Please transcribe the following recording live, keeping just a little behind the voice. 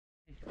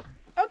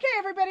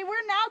everybody,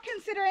 we're now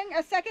considering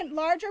a second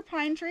larger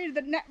pine tree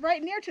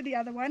right near to the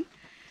other one.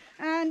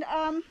 And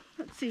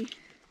let's see.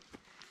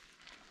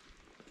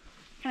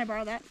 Can I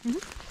borrow that?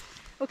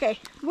 Mm-hmm. Okay,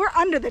 we're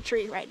under the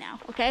tree right now,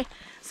 okay?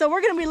 So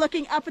we're gonna be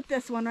looking up at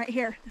this one right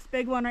here, this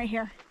big one right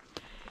here.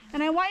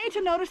 And I want you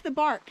to notice the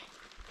bark.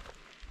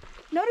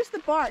 Notice the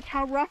bark,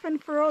 how rough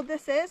and furrowed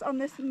this is on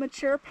this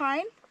mature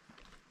pine.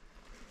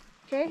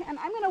 Okay, and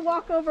I'm gonna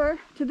walk over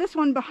to this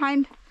one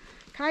behind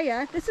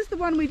Kaya. This is the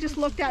one we just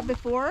looked at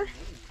before.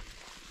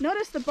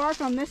 Notice the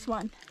bark on this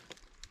one.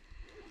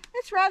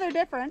 It's rather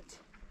different.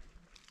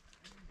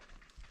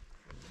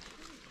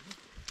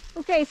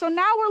 Okay, so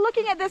now we're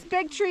looking at this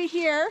big tree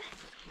here,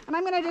 and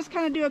I'm gonna just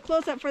kind of do a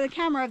close-up for the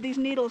camera of these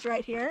needles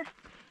right here.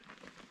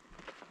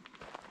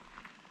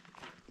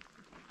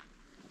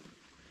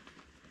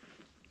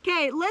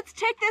 Okay, let's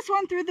take this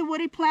one through the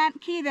woody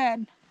plant key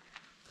then.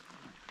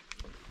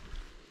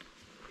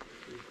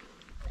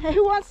 Hey,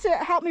 who wants to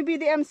help me be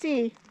the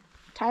MC?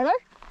 Tyler?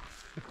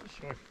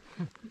 Sure.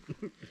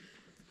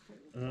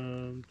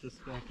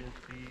 Just back at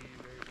the very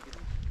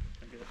beginning,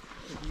 I guess.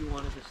 If you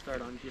wanted to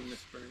start on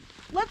gymnosperms.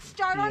 Let's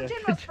start on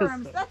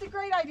gymnosperms. That's a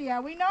great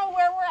idea. We know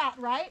where we're at,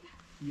 right?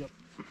 Yep.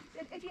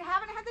 If you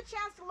haven't had the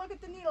chance to look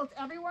at the needles,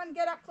 everyone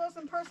get up close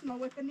and personal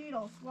with the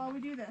needles while we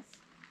do this.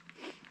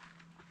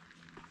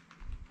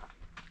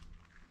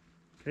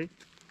 Okay.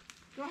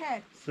 Go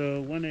ahead.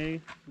 So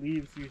 1A,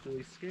 leaves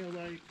usually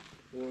scale-like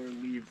or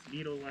leaves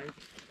needle-like.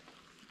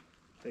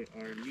 They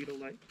are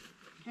needle-like.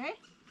 Okay.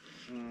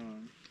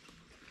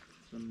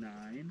 So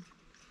 9.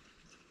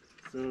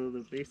 So the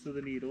base of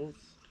the needles,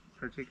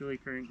 particularly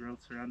current growth,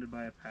 surrounded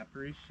by a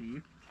papyri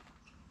sheath,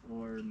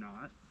 or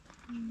not.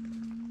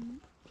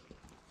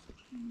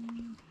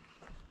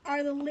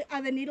 Are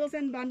the needles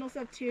in bundles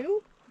of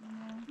 2?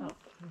 No.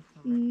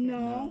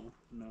 No.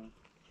 No.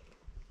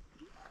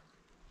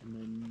 And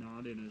then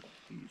not in a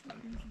sheath.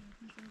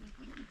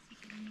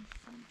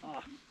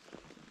 Oh.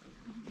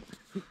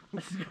 I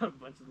just got a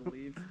bunch of the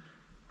leaves.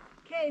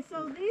 Okay,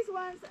 so these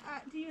ones,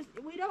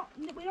 we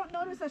don't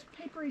notice a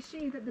papery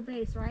sheath at the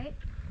base, right?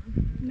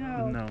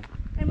 No. No.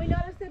 And we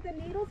notice that the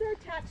needles are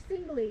attached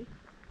singly.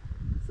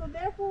 So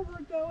therefore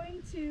we're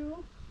going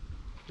to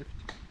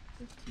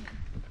 15.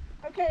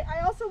 Okay, I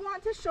also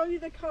want to show you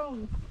the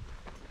cones.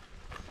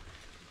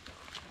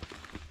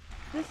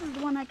 This is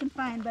the one I can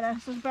find, but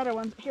there's better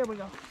ones. Here we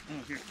go.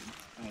 Oh, here.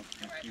 Oh,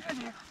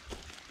 Right.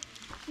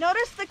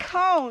 Notice the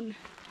cone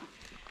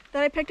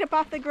that I picked up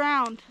off the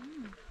ground.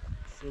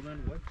 So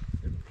then what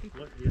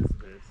is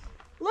this?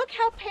 Look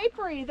how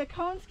papery the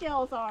cone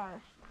scales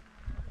are.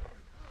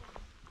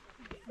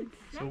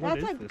 So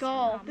what That's is a this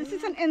gull. one? This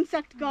is an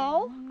insect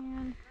gull.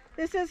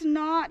 This is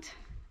not,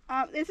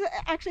 this is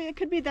actually, it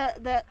could be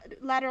the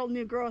lateral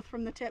new growth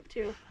from the tip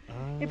too.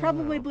 It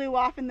probably blew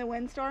off in the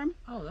windstorm.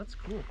 Oh, that's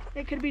cool.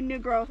 It could be new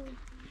growth.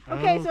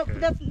 Okay, so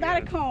that's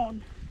not a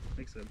cone.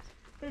 Makes sense.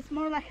 But it's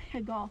more like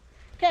a gull.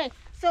 Okay,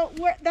 so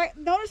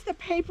notice the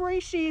papery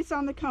sheaths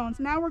on the cones.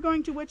 Now we're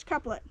going to which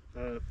couplet?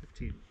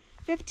 15.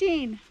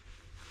 15.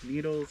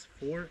 Needles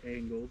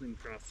 4-angled in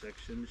cross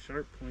section,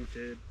 sharp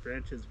pointed,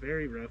 branches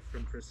very rough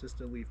from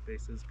persistent leaf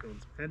bases,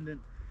 cones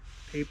pendant,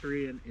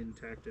 papery and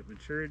intact at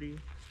maturity.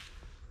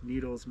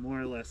 Needles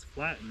more or less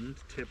flattened,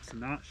 tips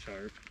not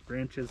sharp,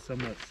 branches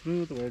somewhat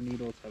smooth where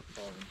needles have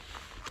fallen.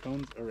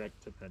 Cones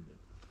erect to pendant.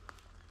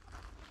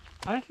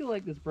 I feel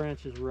like this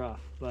branch is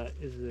rough, but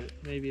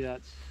maybe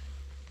that's,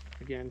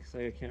 again, because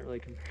I can't really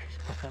compare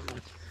it all that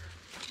much.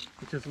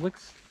 It just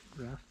looks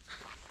rough.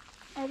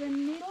 Are the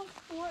needles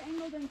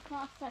 4-angled in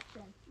cross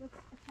section? Let's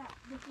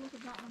look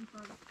at that one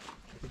first.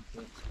 I think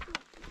so.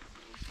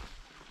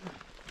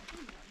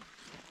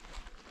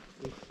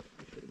 I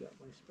should have got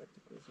my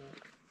spectacles out.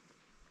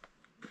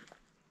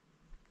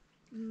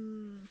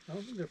 I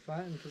don't think they're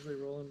flattened because they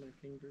roll in my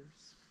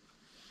fingers.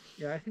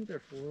 Yeah, I think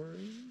they're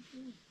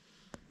 4-angled.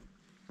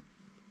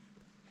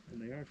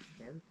 And they are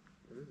sharper.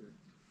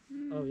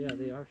 Oh yeah,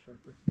 they are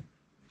sharper.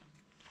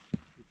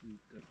 You can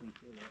definitely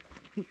feel that.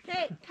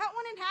 Okay, cut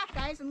one in half,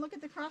 guys, and look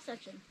at the cross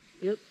section.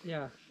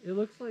 Yeah, it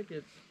looks like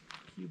it's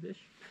cubish.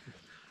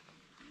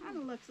 Kind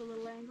of looks a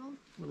little angled.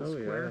 Little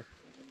square.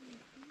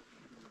 Yeah.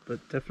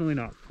 But definitely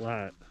not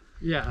flat.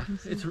 Yeah,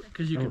 it's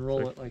because you can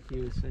roll it like he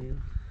was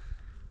saying.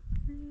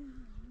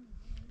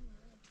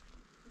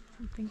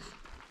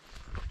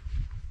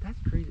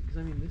 That's crazy because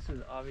I mean this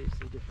is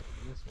obviously different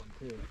from this one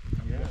too.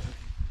 Yeah.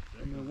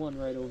 And the one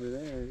right over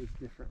there is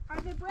different.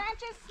 Are the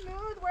branches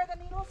smooth where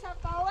the needles have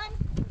fallen?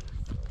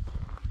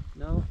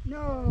 No?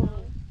 No.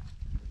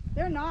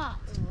 They're not.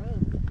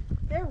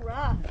 They're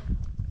rough.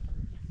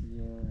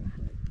 Yeah.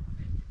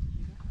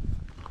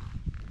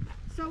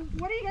 So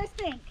what do you guys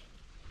think?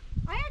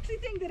 I actually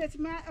think that it's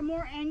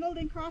more angled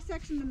in cross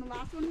section than the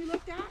last one we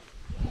looked at.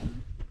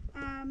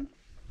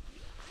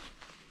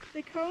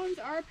 The cones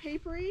are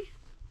papery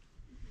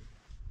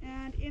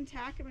and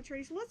intact at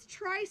maturity. So let's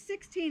try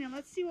 16 and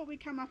let's see what we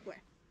come up with.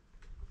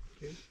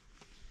 Okay.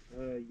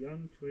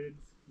 Young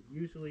twigs,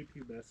 usually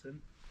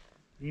pubescent.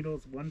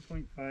 Needles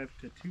 1.5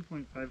 to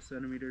 2.5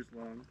 centimeters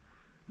long.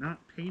 not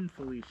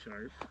painfully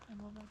sharp,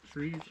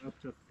 trees up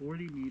to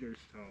 40 meters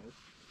tall,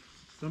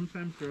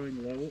 sometimes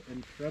growing low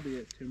and shrubby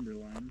at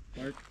timberline,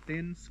 bark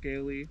thin,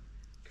 scaly,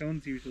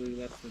 cones usually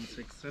less than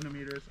 6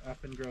 centimeters,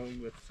 often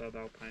growing with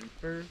subalpine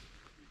fir,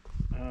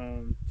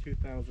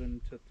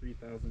 2,000 to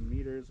 3,000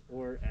 meters,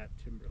 or at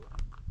timberline.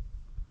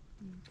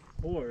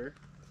 Or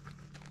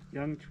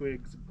young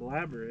twigs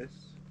glabrous,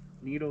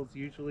 needles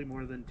usually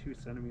more than 2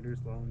 centimeters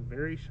long,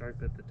 very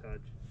sharp at the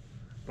touch,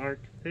 bark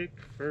thick,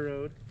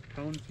 furrowed,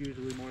 cones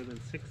usually more than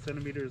 6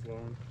 centimeters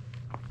long,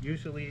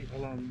 usually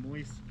along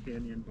moist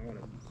canyon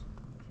bottoms.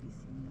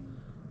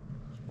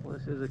 Well,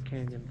 this is a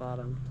canyon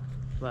bottom,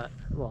 but,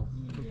 well,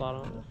 the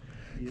bottom.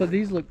 Yeah. But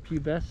these look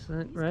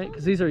pubescent, right?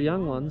 Because these are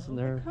young ones, and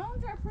they're...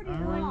 Cones are pretty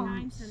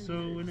long.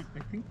 So when I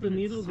think The when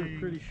needles it's are saying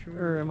pretty short.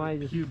 Or am I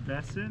just...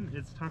 pubescent,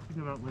 it's talking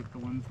about like the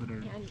ones that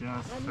are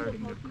just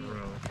starting to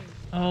grow.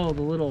 Oh,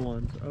 the little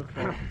ones.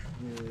 Okay.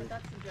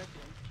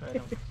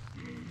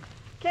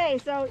 Okay,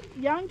 so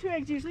young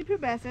twigs usually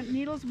pubescent,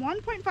 needles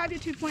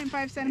 1.5 to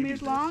 2.5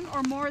 centimeters long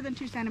or more than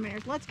 2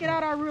 centimeters. Let's get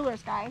out our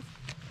rulers, guys.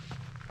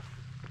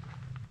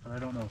 But I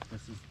don't know if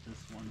this is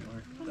this one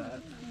or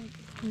that.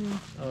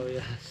 Oh,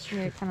 yeah.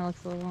 Yeah, it kind of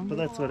looks a little long. But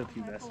that's what a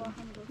pubescent.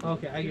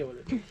 Okay, I get what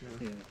it is.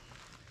 Yeah.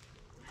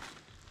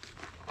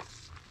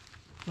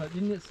 But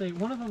didn't it say,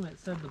 one of them it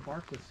said the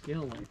bark was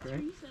scale-like,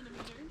 right?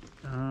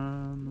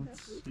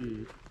 Let's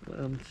see.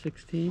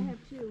 16?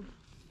 two.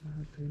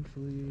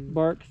 Painfully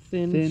Bark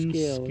thin,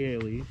 scaly.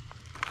 scaly.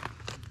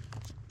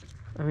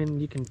 I mean,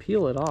 you can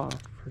peel it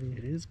off pretty...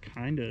 It is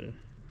kind of.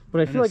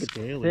 But I feel like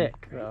scaly. it's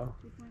thick, though.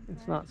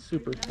 It's not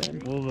super thin.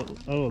 Well,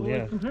 oh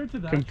yeah. Compared to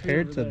that,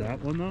 Compared to that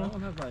one though, that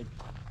one has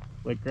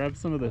like grab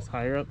some of this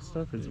higher up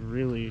stuff. It's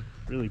really,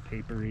 really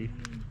papery.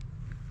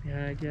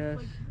 yeah, I guess.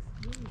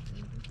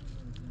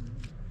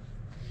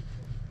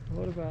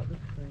 What about this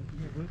thing?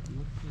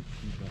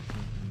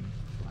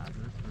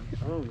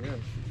 Oh yeah.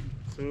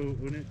 So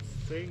when it's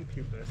saying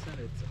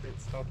pubescent,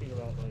 it's talking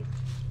about like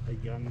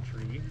a young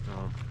tree.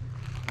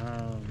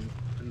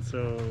 And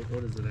so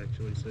what does it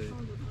actually say?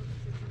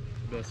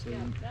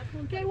 Pubescent.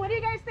 Okay, what do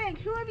you guys think?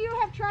 Who of you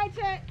have tried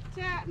to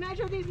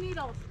measure these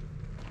needles?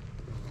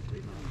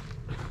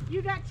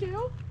 You got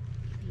 2?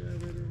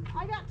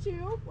 I got 2.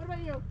 What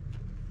about you?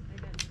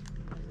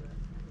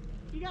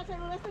 You guys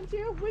are less than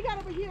 2? We got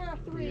over here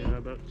 3. Yeah,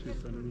 about 2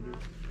 centimeters.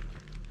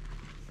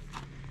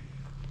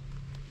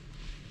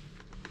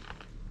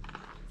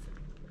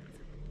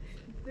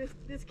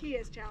 This key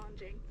is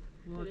challenging.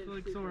 Well, I feel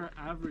like so our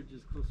average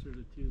is closer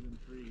to 2 than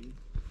 3.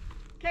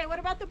 Okay, what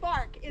about the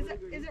bark? Is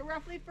it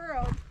roughly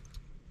furrowed?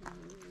 I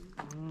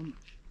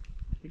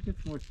think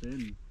it's more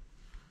thin.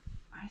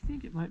 I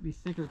think it might be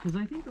thicker, because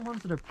I think the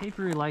ones that are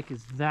papery like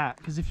is that.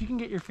 Because if you can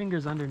get your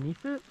fingers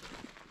underneath it,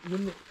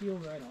 wouldn't it peel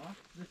right off?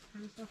 This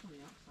kind of stuff on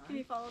the outside? Can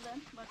you follow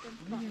them? Let them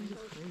follow.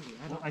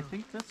 Well, I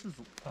think this is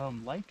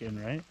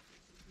lichen, right?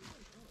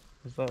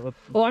 Is that what?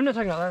 Oh, I'm not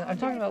talking about that. I'm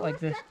talking about like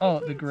this. Oh,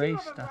 the gray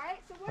stuff.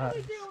 Right? So what do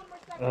we do when we're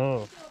stuck Oh.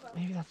 between 2 of them?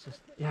 Maybe that's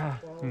just, yeah.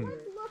 Hmm.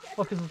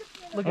 Well, because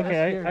look at this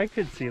Okay, here. I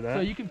could see that.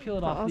 So you can peel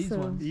it But off these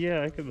also- ones.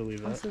 Yeah, I could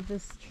believe that. Also,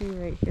 this tree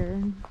right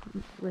here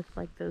with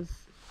like those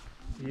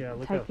Yeah,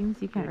 look how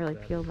typings, you can't thick really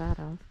that peel is. that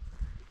off.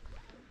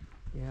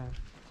 Yeah.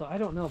 So I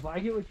don't know, but I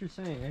get what you're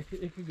saying.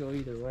 It could go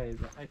either way,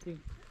 but I think.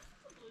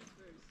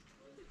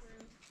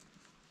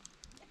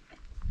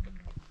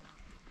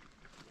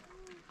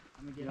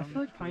 I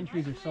feel like pine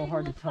trees are so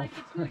hard to tell.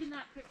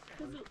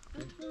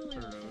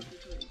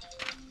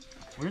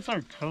 Where's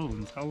our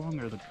cones? How long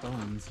are the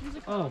cones?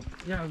 Oh,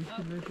 yeah, we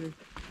should measure.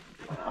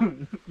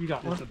 You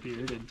got one?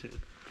 Disappeared into.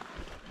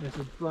 There's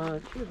a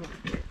bunch.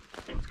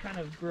 It's kind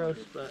of gross,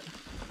 but.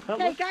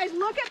 Okay, guys,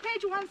 look at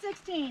page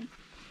 116.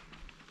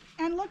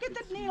 And look at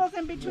the needles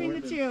in between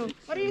the 2.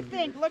 What do you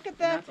think? Look at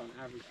the That's on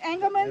average.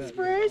 Engelmann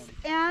spruce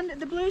and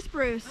the blue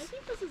spruce.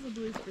 This is a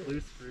blue spruce.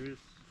 Blue spruce.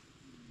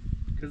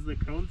 Because the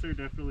cones are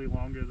definitely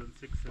longer than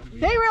 6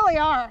 centimeters. They really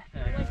are.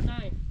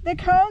 Yeah. The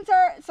cones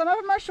are, some of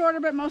them are shorter,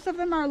 but most of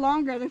them are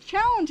longer. The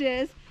challenge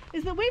is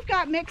that we've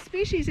got mixed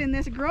species in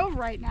this grove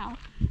right now.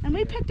 And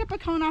we picked up a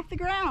cone off the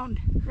ground,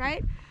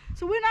 right?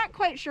 So we're not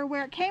quite sure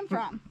where it came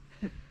from.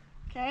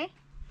 Okay?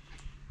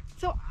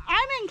 So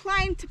I'm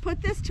inclined to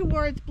put this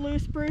towards blue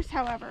spruce,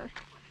 however,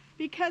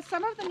 because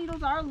some of the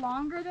needles are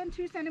longer than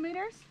 2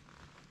 centimeters.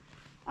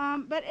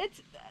 But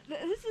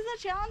this is a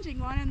challenging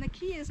one, and the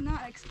key is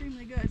not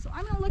extremely good. So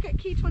I'm going to look at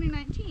key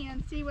 2019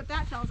 and see what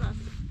that tells us.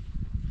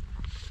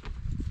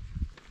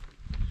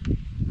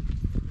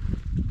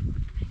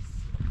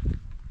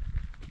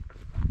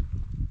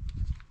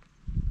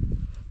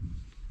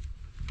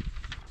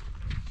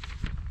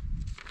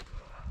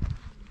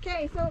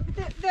 Okay, so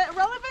the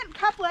relevant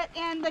couplet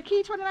in the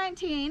key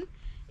 2019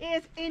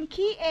 is in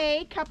key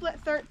A, couplet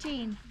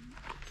 13.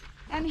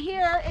 And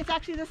here it's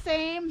actually the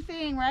same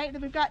thing, right?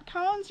 We've got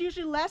cones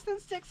usually less than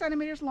 6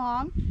 centimeters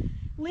long,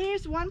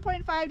 leaves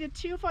 1.5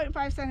 to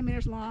 2.5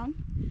 centimeters long,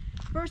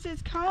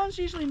 versus cones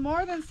usually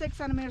more than 6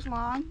 centimeters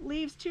long,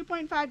 leaves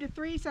 2.5 to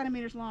 3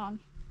 centimeters long.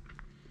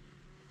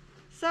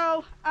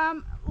 So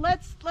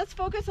let's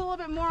focus a little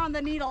bit more on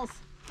the needles.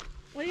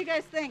 What do you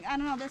guys think? I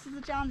don't know. This is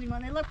a challenging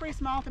one. They look pretty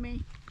small to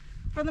me.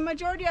 For the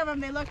majority of them,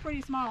 they look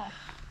pretty small.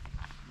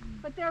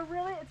 But they're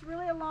really, it's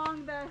really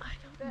along the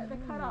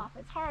cutoff.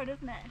 It's hard,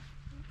 isn't it?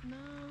 No.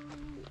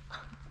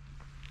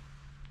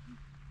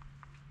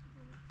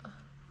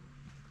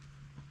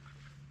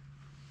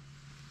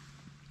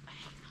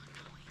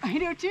 I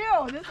do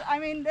too.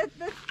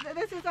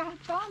 This is a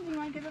challenging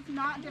one because it's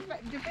not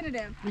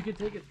definitive. We could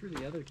take it through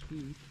the other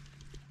key,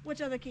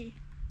 Which other key?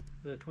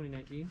 the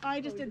 2019. Oh, I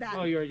just did that.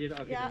 Oh, you already did?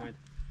 Okay, Yeah. never mind.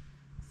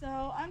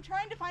 So I'm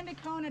trying to find a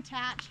cone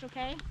attached,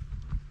 okay?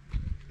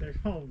 They're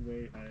all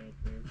way high up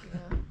there.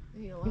 Yeah,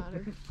 need a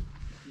ladder.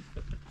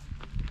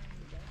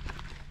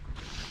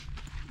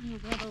 You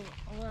go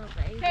a little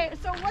bit. Okay,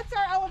 so what's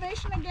our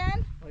elevation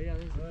again? Oh yeah,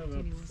 there's Well, a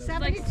teeny about one.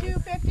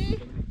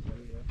 7250?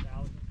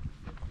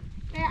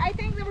 Okay, I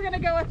think that we're gonna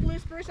go with blue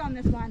spruce on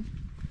this one.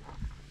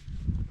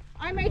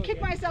 I may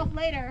kick myself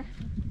later,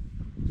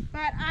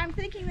 but I'm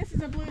thinking this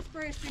is a blue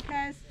spruce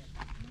because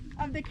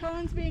of the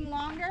cones being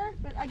longer,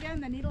 but again,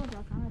 the needles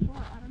are kind of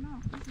short. I don't know.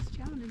 This is a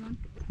challenging one.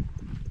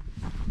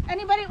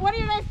 Anybody, what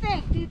do you guys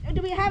think?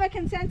 Do we have a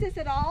consensus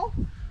at all?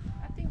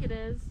 I think it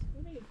is.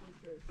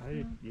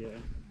 Yeah.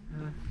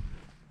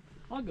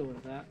 I'll go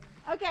with that.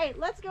 Okay,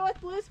 let's go with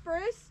blue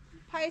spruce,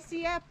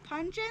 Picea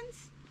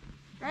pungens,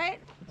 right?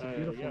 It's a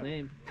beautiful yeah.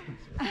 name.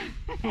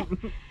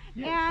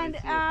 And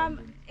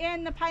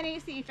in the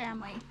Pinaceae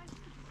family.